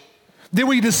knowledge, then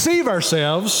we deceive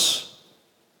ourselves.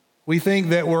 We think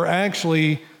that we're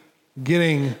actually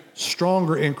getting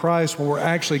stronger in Christ when we're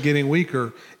actually getting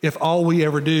weaker if all we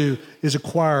ever do is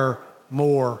acquire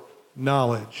more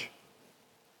knowledge.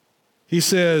 He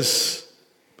says,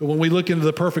 but when we look into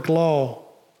the perfect law,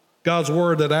 God's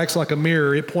word that acts like a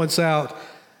mirror, it points out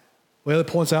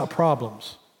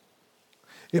problems.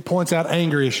 It points out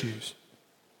anger issues.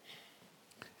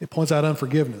 It points out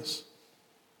unforgiveness.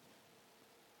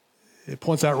 It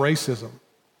points out racism.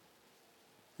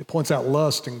 It points out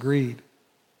lust and greed.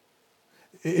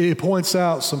 It points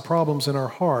out some problems in our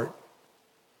heart.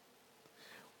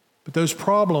 But those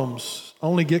problems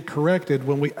only get corrected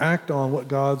when we act on what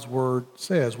God's word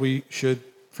says. We should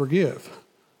forgive.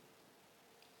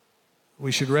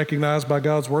 We should recognize by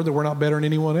God's word that we're not better than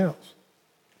anyone else.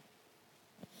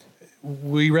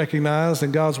 We recognize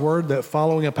in God's word that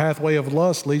following a pathway of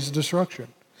lust leads to destruction.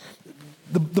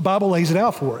 The Bible lays it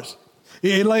out for us.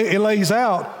 It lays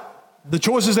out the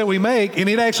choices that we make, and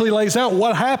it actually lays out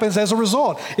what happens as a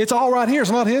result. It's all right here. It's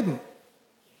not hidden.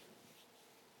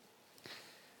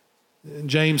 And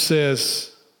James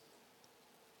says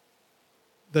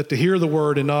that to hear the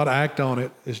word and not act on it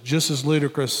is just as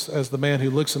ludicrous as the man who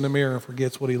looks in the mirror and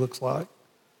forgets what he looks like.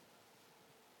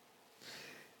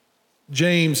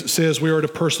 James says we are to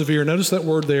persevere. Notice that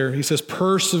word there. He says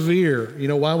persevere. You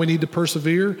know why we need to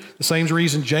persevere? The same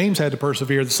reason James had to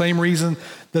persevere. The same reason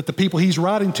that the people he's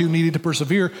writing to needed to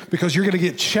persevere, because you're going to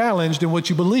get challenged in what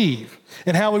you believe.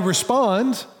 And how we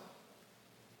respond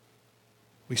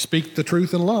We speak the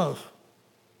truth in love.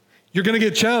 You're going to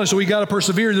get challenged, so we got to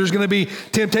persevere. There's going to be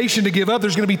temptation to give up.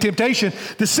 There's going to be temptation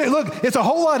to say, look, it's a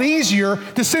whole lot easier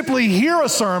to simply hear a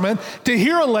sermon, to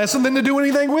hear a lesson, than to do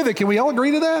anything with it. Can we all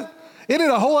agree to that? Isn't it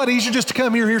a whole lot easier just to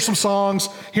come here, hear some songs,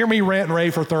 hear me rant and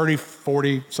rave for 30,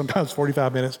 40, sometimes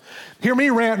 45 minutes, hear me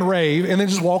rant and rave, and then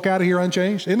just walk out of here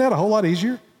unchanged? Isn't that a whole lot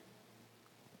easier?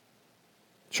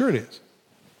 Sure it is.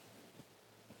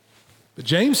 But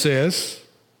James says,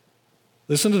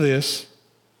 listen to this,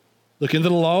 look into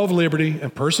the law of liberty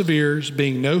and perseveres,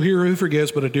 being no hearer who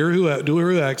forgets, but a doer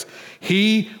who acts.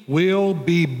 He will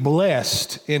be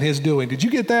blessed in his doing. Did you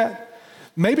get that?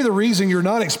 Maybe the reason you're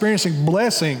not experiencing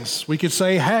blessings, we could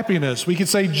say happiness, we could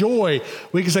say joy,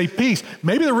 we could say peace.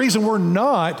 Maybe the reason we're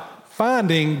not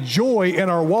finding joy in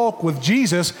our walk with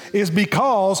Jesus is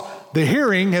because the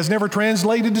hearing has never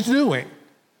translated to doing.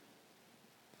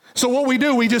 So what we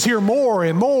do, we just hear more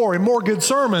and more and more good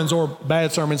sermons, or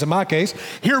bad sermons in my case,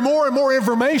 hear more and more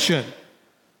information.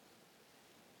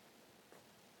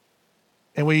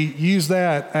 And we use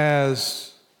that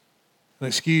as an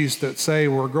excuse that say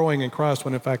we're growing in Christ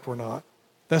when in fact we're not.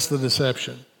 That's the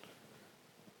deception.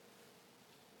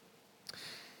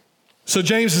 So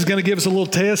James is going to give us a little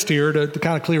test here to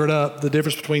kind of clear it up, the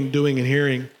difference between doing and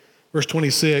hearing. Verse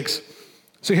 26.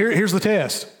 So here's the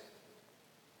test.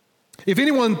 If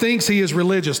anyone thinks he is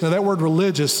religious, now that word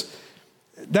religious,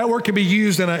 that word can be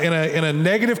used in a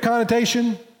negative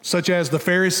connotation, such as the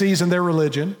Pharisees and their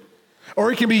religion,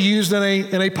 or it can be used in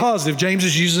a positive. James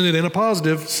is using it in a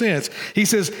positive sense. He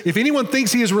says, if anyone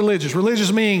thinks he is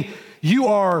religious meaning you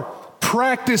are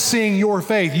practicing your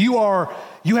faith.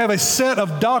 You have a set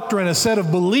of doctrine, a set of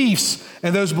beliefs,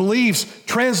 and those beliefs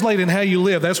translate in how you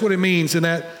live. That's what it means in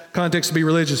that context to be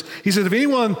religious. He says, if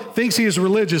anyone thinks he is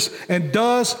religious and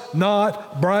does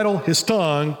not bridle his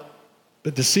tongue,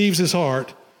 but deceives his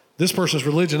heart, this person's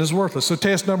religion is worthless. So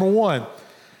test number one.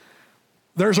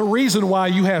 There's a reason why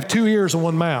you have 2 ears and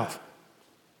 1 mouth.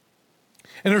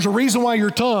 And there's a reason why your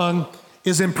tongue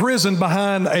is imprisoned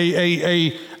behind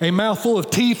a mouthful of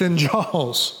teeth and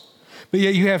jaws. But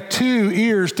yet you have 2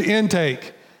 ears to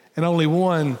intake and only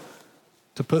 1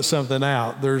 to put something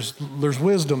out. There's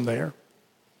wisdom there.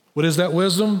 What is that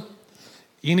wisdom?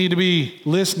 You need to be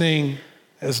listening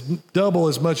double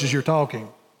as much as you're talking,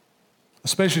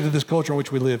 especially to this culture in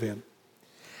which we live in.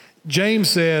 James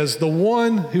says the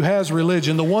one who has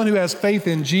religion, the one who has faith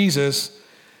in Jesus,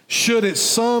 should at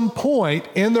some point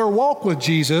in their walk with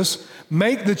Jesus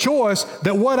make the choice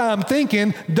that what I'm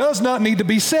thinking does not need to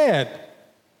be said.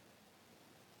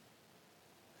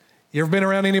 You ever been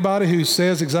around anybody who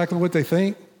says exactly what they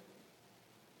think?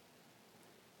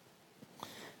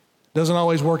 Doesn't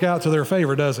always work out to their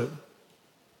favor, does it?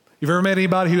 You've ever met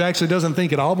anybody who actually doesn't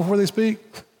think at all before they speak?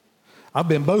 I've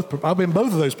been both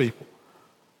of those people.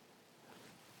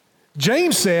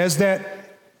 James says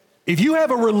that if you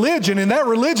have a religion and that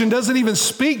religion doesn't even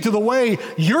speak to the way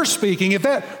you're speaking, if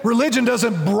that religion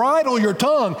doesn't bridle your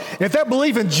tongue, if that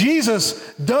belief in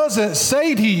Jesus doesn't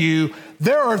say to you,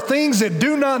 there are things that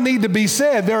do not need to be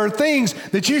said. There are things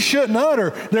that you shouldn't utter.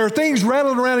 There are things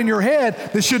rattling around in your head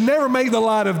that should never make the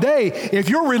light of day. If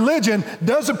your religion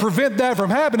doesn't prevent that from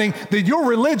happening, then your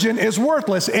religion is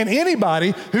worthless. And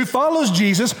anybody who follows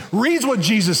Jesus, reads what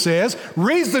Jesus says,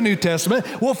 reads the New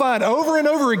Testament, will find over and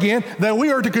over again that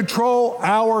we are to control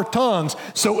our tongues.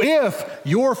 So if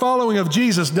your following of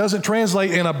Jesus doesn't translate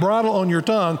in a bridle on your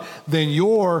tongue, then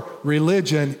your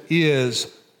religion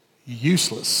is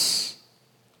useless.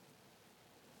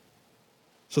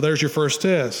 So there's your first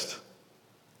test.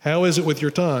 How is it with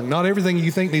your tongue? Not everything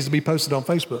you think needs to be posted on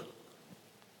Facebook.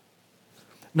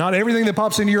 Not everything that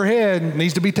pops into your head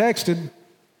needs to be texted.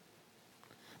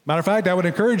 Matter of fact, I would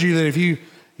encourage you that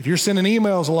if you're sending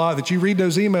emails a lot, that you read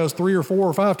those emails 3 or 4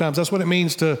 or 5 times. That's what it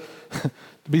means to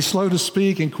be slow to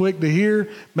speak and quick to hear.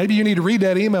 Maybe you need to read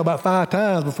that email about 5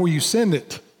 times before you send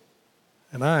it.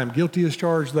 And I am guilty as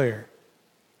charged there.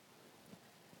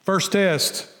 First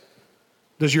test,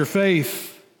 does your faith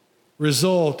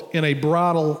result in a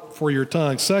bridle for your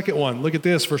tongue? Second one, look at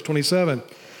this, verse 27.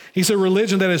 He said,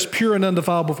 religion that is pure and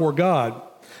undefiled before God.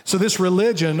 So this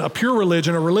religion, a pure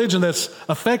religion, a religion that's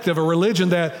effective, a religion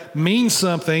that means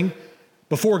something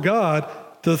before God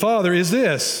to the Father is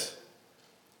this: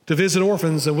 to visit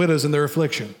orphans and widows in their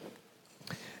affliction.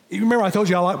 You remember I told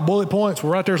you I like bullet points?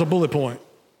 Well, right there's a bullet point.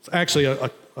 It's actually a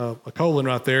colon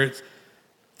right there. It's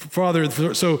Father.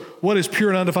 So what is pure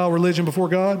and undefiled religion before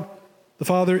God the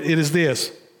Father? It is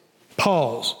this.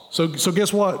 Pause. So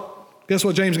guess what? Guess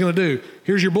what James is going to do?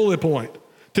 Here's your bullet point.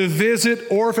 To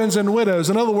visit orphans and widows.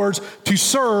 In other words, to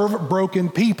serve broken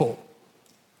people.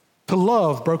 to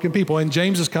love broken people. In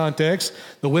James's context,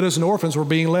 the widows and orphans were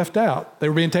being left out. They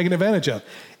were being taken advantage of.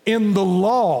 In the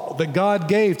law that God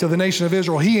gave to the nation of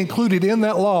Israel, he included in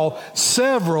that law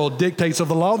several dictates of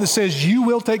the law that says you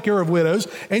will take care of widows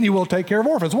and you will take care of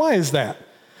orphans. Why is that?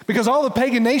 Because all the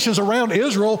pagan nations around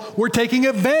Israel were taking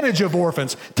advantage of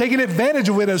orphans, taking advantage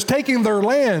of widows, taking their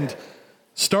land,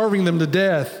 starving them to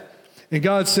death. And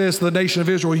God says to the nation of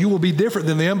Israel, you will be different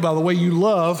than them by the way you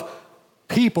love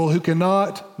people who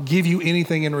cannot give you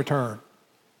anything in return.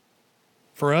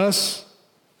 For us,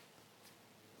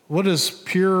 what does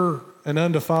pure and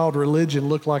undefiled religion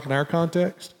look like in our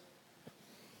context?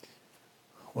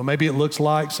 Well, maybe it looks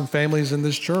like some families in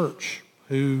this church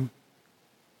who,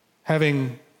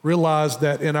 having realized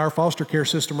that in our foster care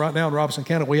system right now in Robeson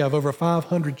County, we have over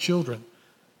 500 children.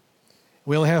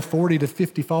 We only have 40 to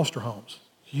 50 foster homes.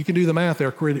 You can do the math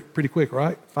there pretty quick,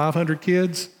 right? 500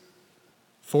 kids,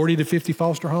 40 to 50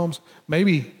 foster homes.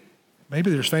 Maybe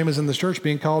there's families in this church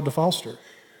being called to foster.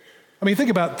 I mean, think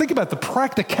about the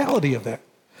practicality of that.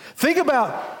 Think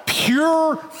about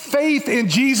pure faith in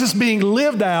Jesus being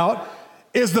lived out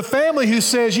is the family who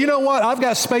says, you know what, I've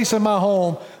got space in my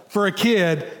home for a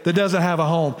kid that doesn't have a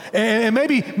home. And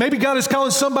maybe God is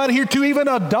calling somebody here to even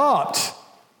adopt.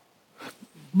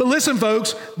 But listen,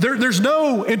 folks, there's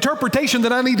no interpretation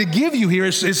that I need to give you here.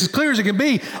 It's as clear as it can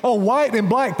be on white and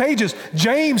black pages.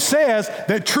 James says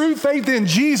that true faith in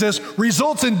Jesus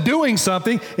results in doing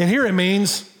something, and here it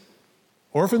means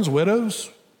orphans, widows.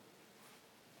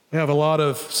 We have a lot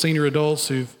of senior adults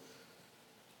who've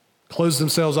closed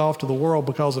themselves off to the world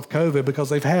because of COVID, because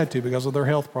they've had to, because of their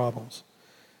health problems.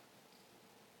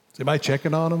 Is anybody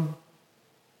checking on them?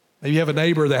 Maybe you have a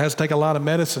neighbor that has to take a lot of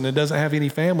medicine and doesn't have any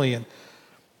family, and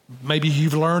maybe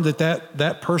you've learned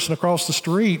that person across the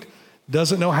street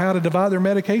doesn't know how to divide their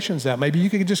medications out. Maybe you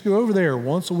could just go over there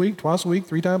once a week, twice a week,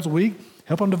 3 times a week,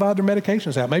 help them divide their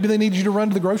medications out. Maybe they need you to run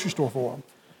to the grocery store for them.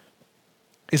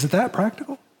 Is it that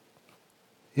practical?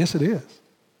 Yes, it is.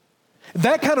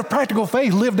 That kind of practical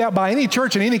faith lived out by any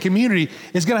church in any community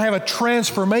is going to have a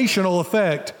transformational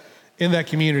effect in that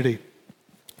community.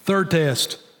 Third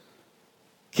test,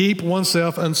 keep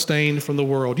oneself unstained from the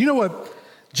world. You know what?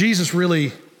 Jesus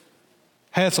really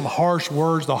had some harsh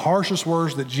words. The harshest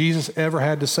words that Jesus ever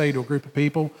had to say to a group of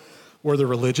people were the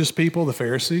religious people, the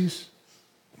Pharisees.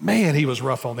 Man, he was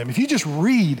rough on them. If you just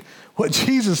read what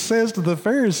Jesus says to the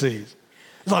Pharisees,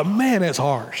 it's like, man, that's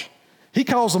harsh. He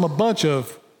calls them a bunch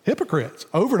of hypocrites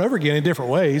over and over again in different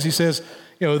ways. He says,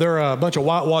 they're a bunch of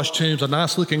whitewashed tombs, a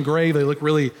nice looking grave. They look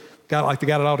really like they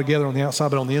got it all together on the outside,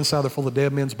 but on the inside, they're full of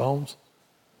dead men's bones.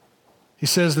 He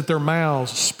says that their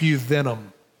mouths spew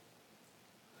venom.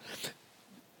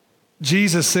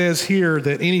 Jesus says here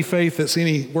that any faith that's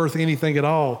worth anything at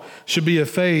all should be a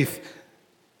faith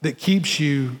that keeps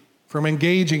you from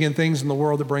engaging in things in the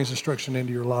world that brings destruction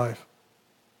into your life.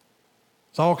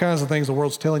 It's all kinds of things the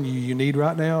world's telling you need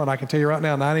right now, and I can tell you right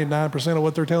now, 99% of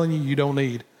what they're telling you don't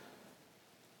need.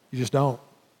 You just don't.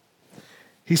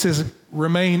 He says,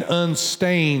 remain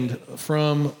unstained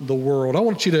from the world. I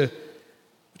want you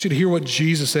to hear what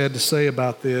Jesus had to say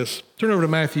about this. Turn over to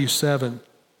Matthew 7.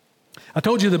 I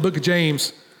told you the book of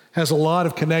James has a lot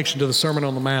of connection to the Sermon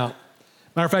on the Mount.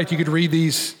 Matter of fact, you could read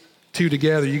these two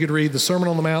together. You could read the Sermon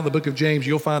on the Mount and the book of James.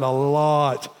 You'll find a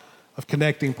lot of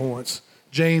connecting points.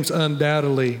 James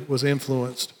undoubtedly was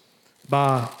influenced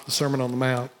by the Sermon on the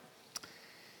Mount.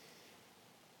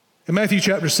 In Matthew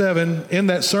chapter 7, in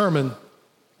that sermon,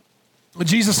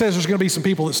 Jesus says there's going to be some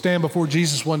people that stand before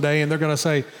Jesus one day and they're going to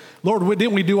say, Lord,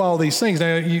 didn't we do all these things?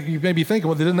 Now, you may be thinking,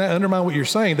 well, didn't that undermine what you're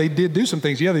saying? They did do some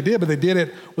things. Yeah, they did, but they did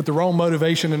it with the wrong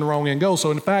motivation and the wrong end goal.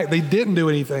 So in fact, they didn't do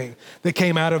anything that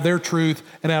came out of their truth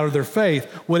and out of their faith.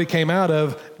 What it came out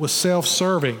of was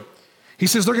self-serving. He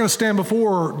says they're going to stand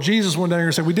before Jesus one day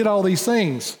and say, we did all these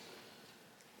things.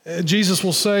 Jesus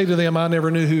will say to them, I never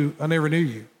knew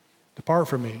you. Depart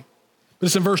from me. But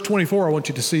it's in verse 24, I want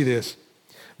you to see this.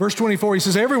 Verse 24, he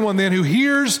says, everyone then who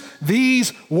hears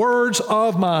these words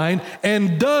of mine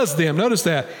and does them, notice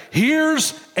that,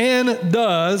 hears and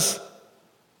does,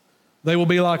 they will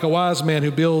be like a wise man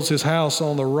who builds his house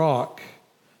on the rock.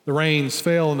 The rains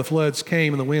fell and the floods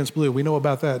came and the winds blew. We know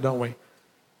about that, don't we?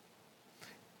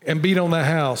 And beat on that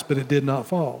house, but it did not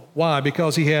fall. Why?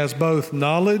 Because he has both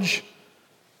knowledge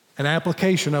and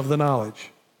application of the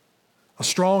knowledge. A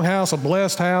strong house, a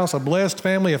blessed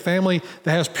family, a family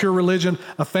that has pure religion,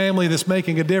 a family that's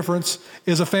making a difference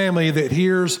is a family that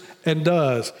hears and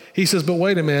does. He says, but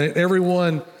wait a minute,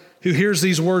 everyone who hears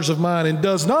these words of mine and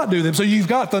does not do them. So you've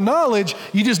got the knowledge,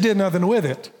 you just did nothing with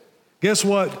it. Guess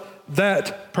what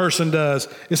that person does.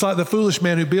 It's like the foolish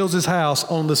man who builds his house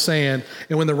on the sand.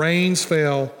 And when the rains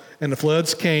fell and the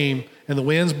floods came and the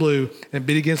winds blew and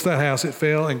beat against that house, it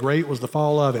fell, and great was the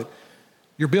fall of it.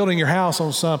 You're building your house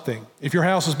on something. If your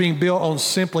house is being built on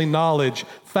simply knowledge,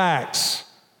 facts,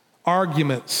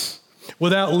 arguments,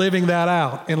 without living that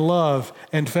out in love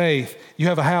and faith, you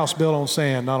have a house built on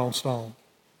sand, not on stone.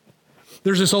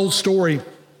 There's this old story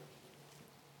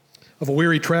of a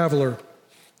weary traveler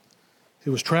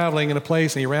who was traveling in a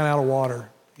place and he ran out of water.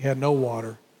 He had no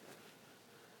water.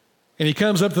 And he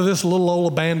comes up to this little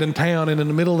old abandoned town, and in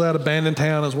the middle of that abandoned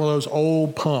town is one of those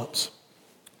old pumps.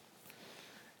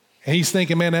 And he's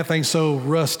thinking, man, that thing's so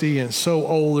rusty and so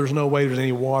old, there's no way there's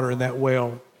any water in that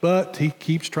well. But he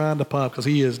keeps trying to pump because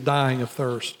he is dying of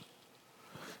thirst.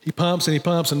 He pumps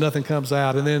and nothing comes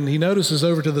out. And then he notices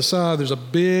over to the side, there's a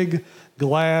big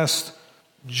glass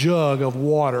jug of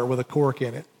water with a cork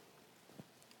in it.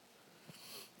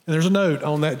 And there's a note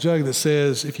on that jug that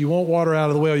says, if you want water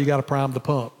out of the well, you got to prime the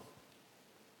pump.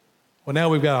 Well, now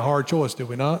we've got a hard choice, do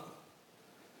we not?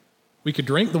 We could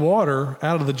drink the water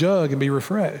out of the jug and be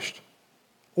refreshed.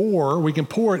 Or we can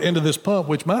pour it into this pump,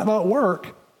 which might not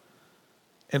work,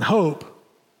 and hope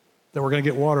that we're going to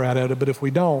get water out of it. But if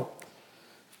we don't,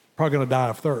 we're probably going to die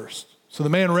of thirst. So the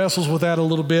man wrestles with that a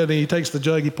little bit, and he takes the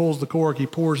jug, he pulls the cork, he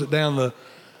pours it down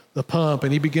the pump,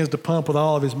 and he begins to pump with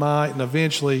all of his might, and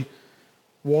eventually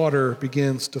water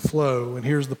begins to flow. And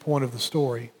here's the point of the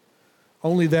story.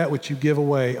 Only that which you give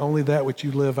away, only that which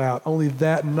you live out, only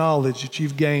that knowledge that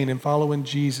you've gained in following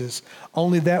Jesus,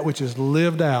 only that which is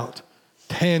lived out,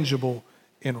 tangible,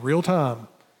 in real time,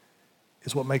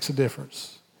 is what makes a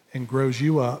difference and grows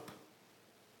you up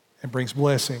and brings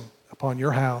blessing upon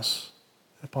your house,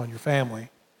 upon your family.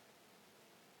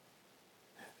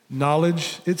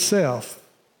 Knowledge itself,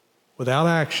 without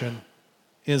action,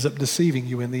 ends up deceiving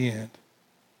you in the end.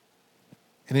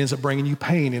 It ends up bringing you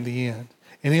pain in the end.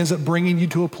 It ends up bringing you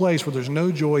to a place where there's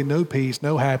no joy, no peace,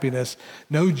 no happiness,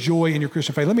 no joy in your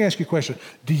Christian faith. Let me ask you a question.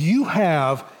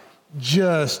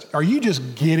 Are you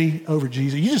just giddy over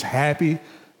Jesus? Are you just happy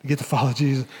to get to follow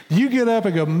Jesus? Do you get up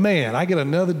and go, man, I get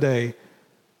another day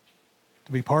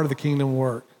to be part of the kingdom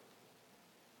work?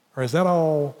 Or is that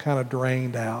all kind of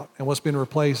drained out? And what's been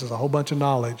replaced is a whole bunch of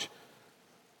knowledge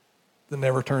that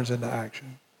never turns into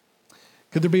action.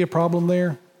 Could there be a problem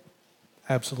there?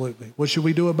 Absolutely. What should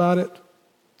we do about it?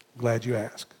 Glad you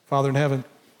asked. Father in heaven,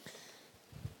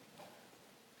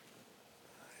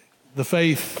 the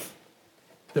faith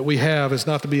that we have is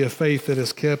not to be a faith that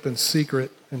is kept in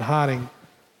secret and hiding.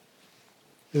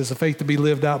 It is a faith to be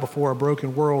lived out before a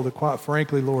broken world that, quite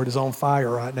frankly, Lord, is on fire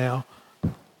right now.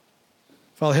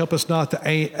 Father, help us not to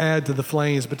add to the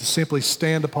flames, but to simply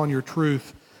stand upon your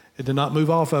truth and to not move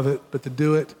off of it, but to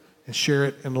do it and share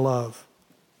it in love.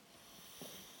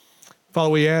 Father,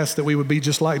 we ask that we would be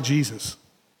just like Jesus.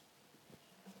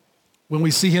 When we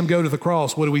see him go to the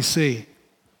cross, what do we see?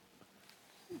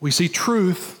 We see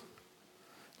truth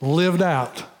lived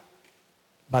out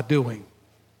by doing.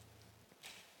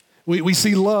 We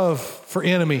see love for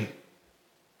enemy.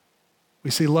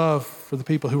 We see love for the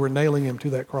people who were nailing him to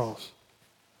that cross.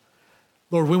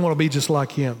 Lord, we want to be just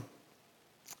like him.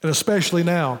 And especially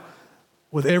now,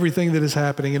 with everything that is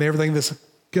happening and everything that's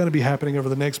going to be happening over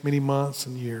the next many months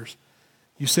and years,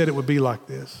 you said it would be like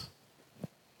this.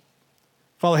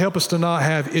 Father, help us to not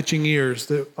have itching ears,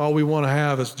 that all we want to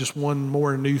have is just one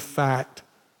more new fact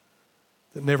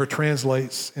that never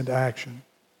translates into action.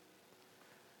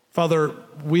 Father,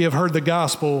 we have heard the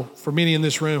gospel, for many in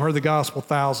this room, heard the gospel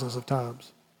thousands of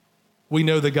times. We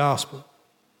know the gospel.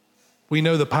 We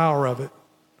know the power of it.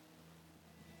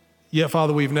 Yet,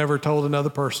 Father, we've never told another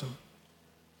person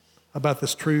about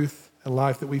this truth and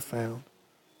life that we found.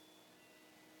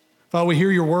 Father, we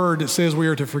hear your word that says we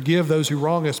are to forgive those who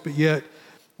wrong us, but yet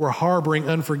we're harboring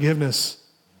unforgiveness,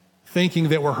 thinking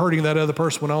that we're hurting that other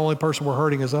person when the only person we're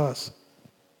hurting is us.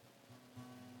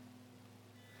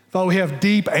 Father, we have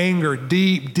deep anger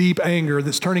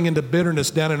that's turning into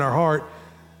bitterness down in our heart.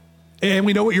 And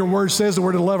we know what your word says, that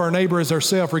we're to love our neighbor as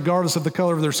ourselves, regardless of the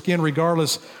color of their skin,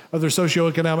 regardless of their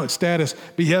socioeconomic status.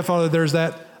 But yet, Father, there's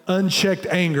that unchecked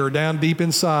anger down deep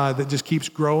inside that just keeps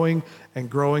growing and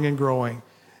growing and growing.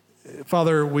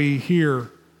 Father, we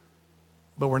hear,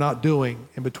 but we're not doing.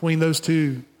 And between those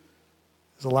two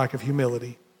is a lack of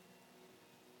humility.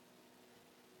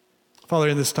 Father,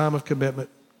 in this time of commitment,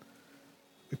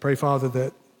 we pray, Father,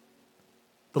 that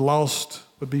the lost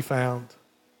would be found,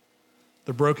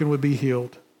 the broken would be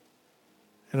healed,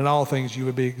 and in all things you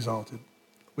would be exalted.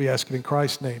 We ask it in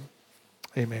Christ's name.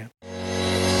 Amen.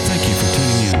 Thank you for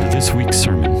tuning in to this week's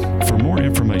sermon. For more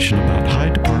information about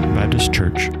Hyde Park Baptist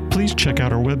Church, please please check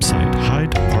out our website,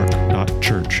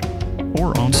 hydepark.church,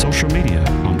 or on social media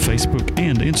on Facebook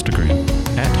and Instagram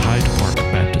at Hyde Park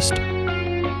Baptist.